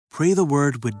Pray the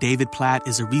Word with David Platt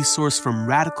is a resource from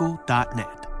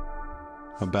Radical.net.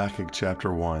 Habakkuk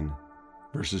chapter 1,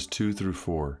 verses 2 through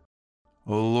 4.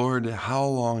 O Lord, how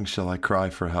long shall I cry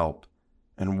for help,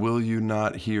 and will you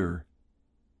not hear?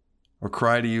 Or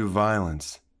cry to you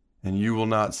violence, and you will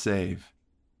not save?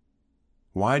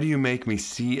 Why do you make me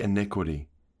see iniquity,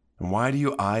 and why do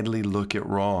you idly look at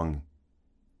wrong?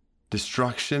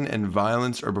 Destruction and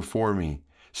violence are before me,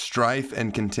 strife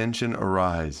and contention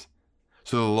arise.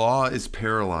 So the law is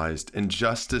paralyzed, and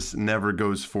justice never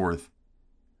goes forth.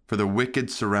 For the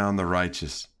wicked surround the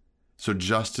righteous, so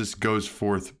justice goes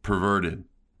forth perverted.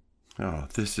 Oh,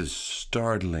 this is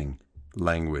startling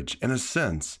language, in a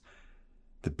sense,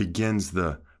 that begins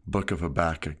the book of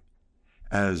Habakkuk.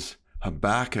 As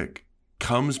Habakkuk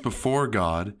comes before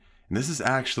God, and this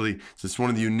is one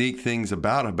of the unique things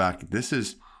about Habakkuk. This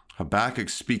is Habakkuk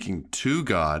speaking to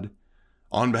God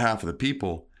on behalf of the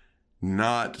people,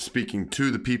 not speaking to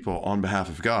the people on behalf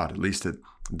of God, at least at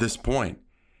this point.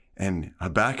 And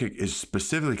Habakkuk is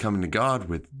specifically coming to God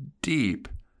with deep,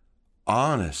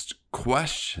 honest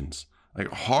questions,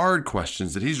 like hard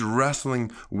questions that he's wrestling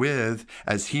with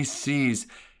as he sees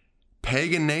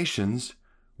pagan nations,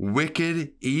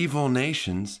 wicked, evil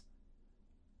nations,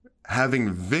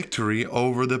 having victory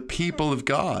over the people of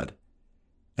God.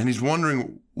 And he's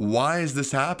wondering, why is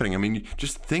this happening? I mean,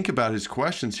 just think about his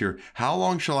questions here. How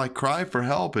long shall I cry for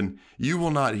help and you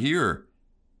will not hear?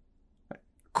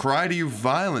 Cry to you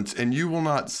violence and you will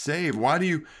not save. Why do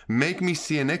you make me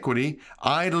see iniquity,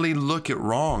 idly look at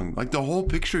wrong? Like the whole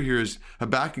picture here is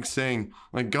Habakkuk saying,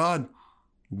 like, God,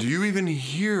 do you even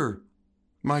hear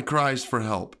my cries for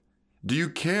help? Do you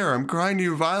care? I'm crying to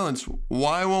you violence.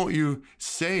 Why won't you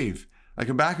save? Like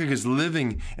Habakkuk is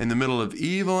living in the middle of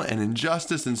evil and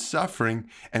injustice and suffering,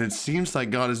 and it seems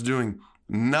like God is doing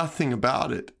nothing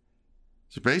about it.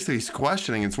 So basically he's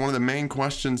questioning. It's one of the main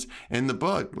questions in the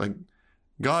book. Like,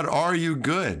 God, are you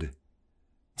good?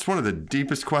 It's one of the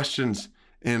deepest questions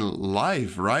in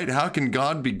life, right? How can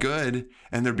God be good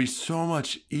and there be so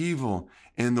much evil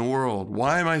in the world?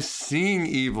 Why am I seeing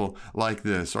evil like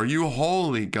this? Are you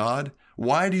holy, God?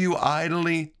 Why do you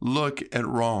idly look at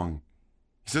wrong?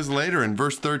 He says later in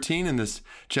verse 13 in this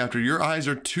chapter, your eyes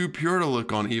are too pure to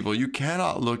look on evil. You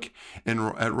cannot look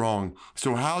at wrong.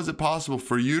 So how is it possible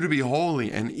for you to be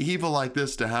holy and evil like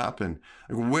this to happen?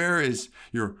 Like, where is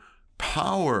your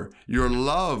power, your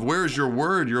love? Where is your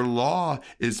word? Your law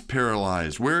is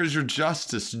paralyzed. Where is your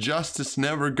justice? Justice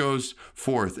never goes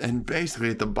forth. And basically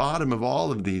at the bottom of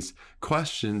all of these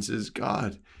questions is,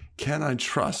 God, can I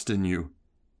trust in you?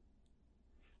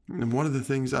 And one of the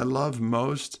things I love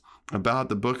most about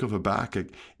the book of Habakkuk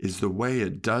is the way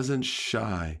it doesn't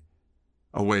shy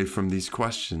away from these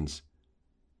questions.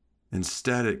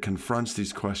 Instead, it confronts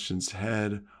these questions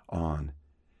head on.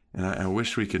 And I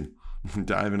wish we could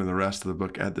dive into the rest of the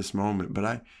book at this moment, but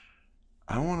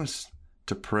I want us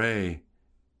to pray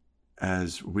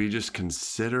as we just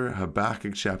consider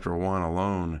Habakkuk chapter 1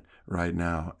 alone right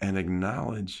now and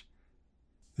acknowledge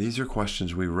these are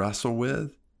questions we wrestle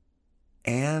with,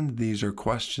 and these are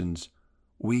questions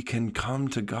we can come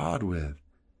to God with.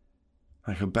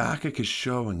 Like Habakkuk is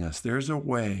showing us there's a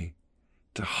way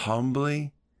to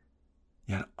humbly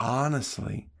yet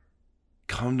honestly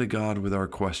come to God with our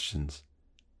questions.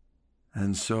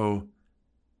 And so,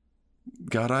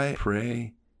 God, I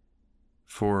pray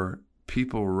for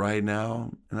people right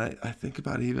now, and I think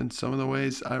about even some of the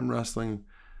ways I'm wrestling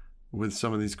with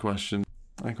some of these questions.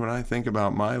 Like when I think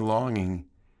about my longing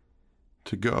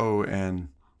to go and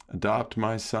adopt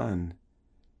my son,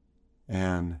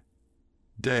 and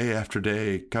day after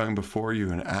day coming before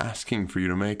you and asking for you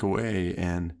to make a way,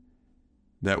 and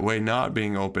that way not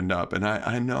being opened up. And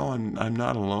I know I'm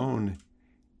not alone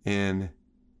in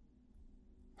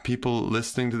people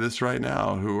listening to this right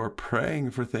now who are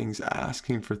praying for things,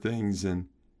 asking for things, and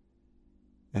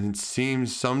it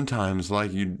seems sometimes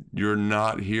like you're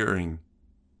not hearing.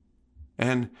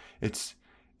 And it's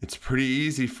pretty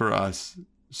easy for us,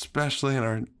 especially in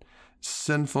our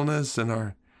sinfulness and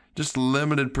our just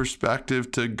limited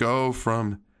perspective, to go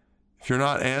from, if you're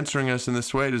not answering us in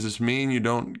this way, does this mean you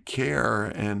don't care?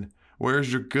 And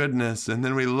where's your goodness? And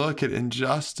then we look at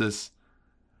injustice,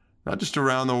 not just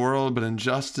around the world, but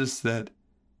injustice that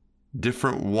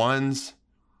different ones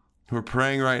who are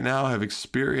praying right now have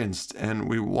experienced. And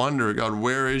we wonder, God,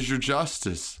 where is your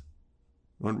justice?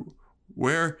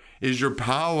 Where is your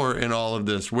power in all of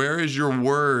this? Where is your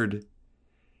word?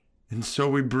 And so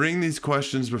we bring these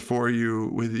questions before you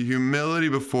with humility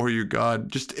before you,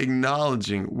 God, just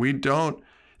acknowledging we don't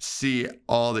see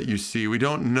all that you see. We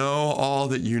don't know all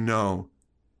that you know.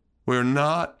 We're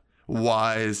not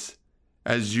wise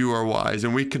as you are wise,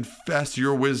 and we confess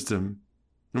your wisdom,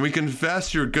 and we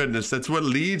confess your goodness. That's what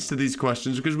leads to these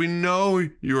questions, because we know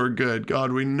you are good,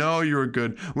 God. We know you are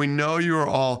good. We know you are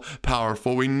all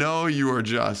powerful. We know you are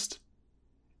just.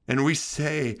 And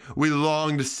we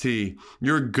long to see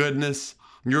your goodness,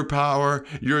 your power,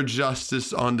 your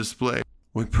justice on display.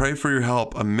 We pray for your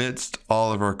help amidst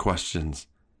all of our questions.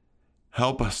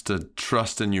 Help us to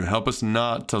trust in you. Help us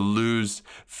not to lose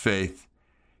faith.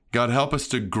 God, help us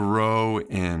to grow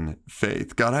in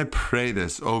faith. God, I pray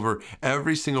this over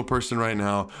every single person right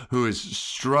now who is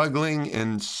struggling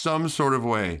in some sort of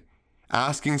way,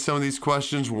 asking some of these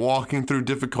questions, walking through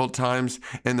difficult times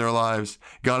in their lives.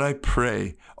 God, I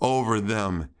pray over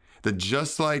them that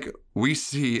just like we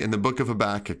see in the book of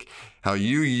Habakkuk, how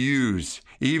you use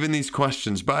even these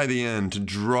questions by the end to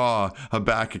draw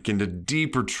Habakkuk into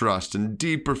deeper trust and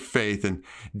deeper faith and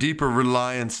deeper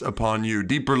reliance upon you,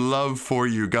 deeper love for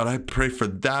you. God, I pray for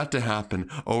that to happen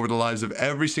over the lives of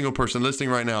every single person listening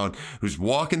right now who's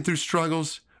walking through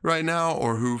struggles right now,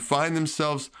 or who find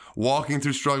themselves walking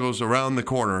through struggles around the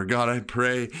corner. God, I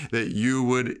pray that you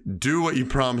would do what you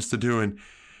promised to do in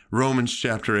Romans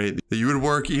chapter 8, that you would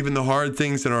work even the hard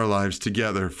things in our lives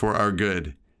together for our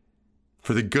good,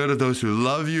 for the good of those who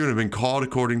love you and have been called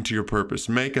according to your purpose.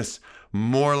 Make us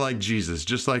more like Jesus,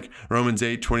 just like Romans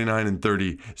 8, 29 and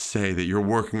 30 say that you're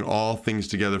working all things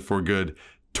together for good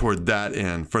toward that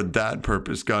end, for that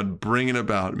purpose. God, bring it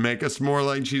about. Make us more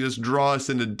like Jesus. Draw us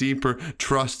into deeper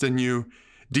trust in you,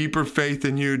 deeper faith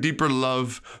in you, deeper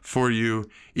love for you,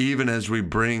 even as we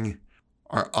bring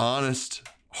our honest,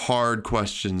 hard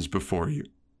questions before you.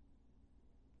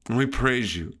 And we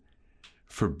praise you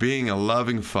for being a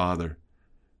loving Father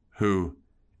who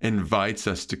invites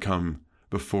us to come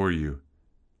before you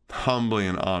humbly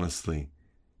and honestly.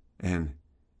 And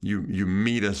you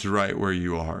meet us right where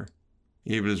you are,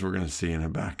 even as we're going to see in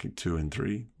Habakkuk 2 and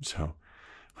 3. So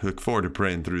we look forward to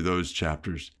praying through those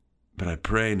chapters. But I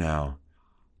pray now,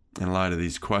 in light of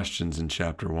these questions in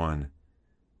chapter 1,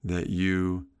 that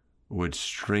you would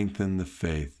strengthen the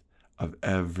faith of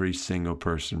every single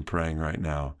person praying right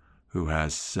now who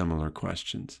has similar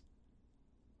questions.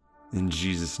 In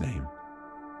Jesus' name,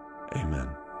 amen.